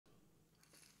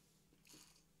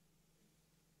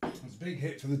It's a big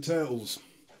hit for the Turtles.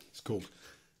 It's called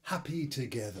Happy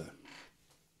Together.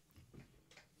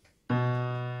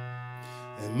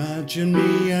 Imagine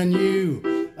me and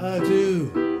you, I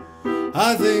do.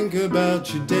 I think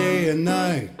about you day and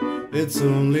night. It's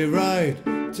only right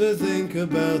to think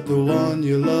about the one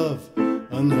you love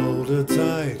and hold her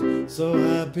tight. So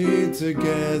happy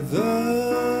together.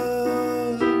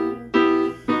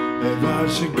 If I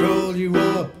should call you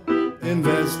up,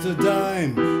 invest a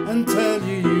dime and tell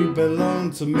you you belong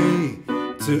to me,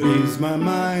 to ease my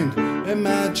mind,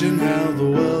 imagine how the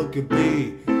world could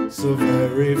be so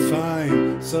very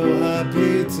fine, so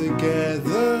happy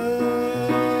together.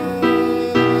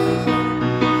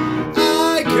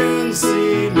 I can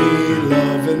see me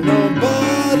loving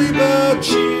nobody but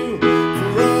you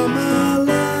for all my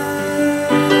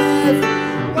life.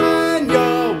 When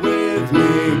you're with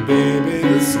me, baby,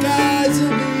 the skies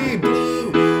will be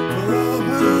blue for all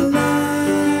my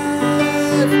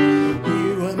life.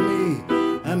 You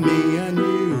and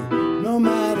you, no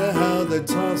matter how they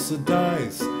toss the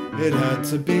dice, it had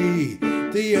to be.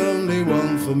 The only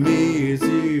one for me is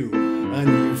you, and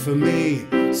you for me,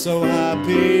 so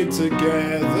happy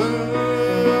together.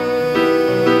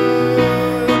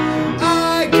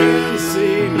 I can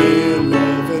see me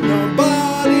loving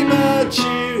nobody but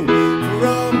you for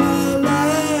all my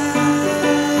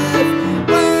life.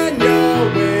 When you're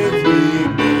with me,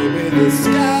 baby, the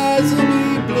skies will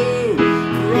be blue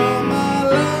for all my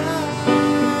life.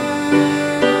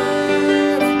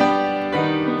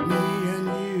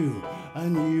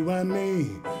 And you and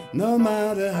me, no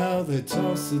matter how they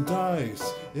toss the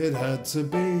dice, it had to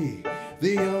be.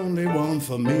 The only one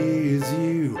for me is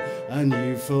you, and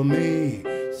you for me,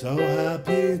 so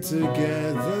happy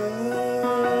together.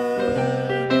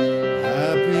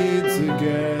 Happy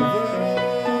together.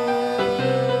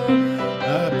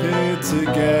 Happy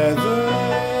together.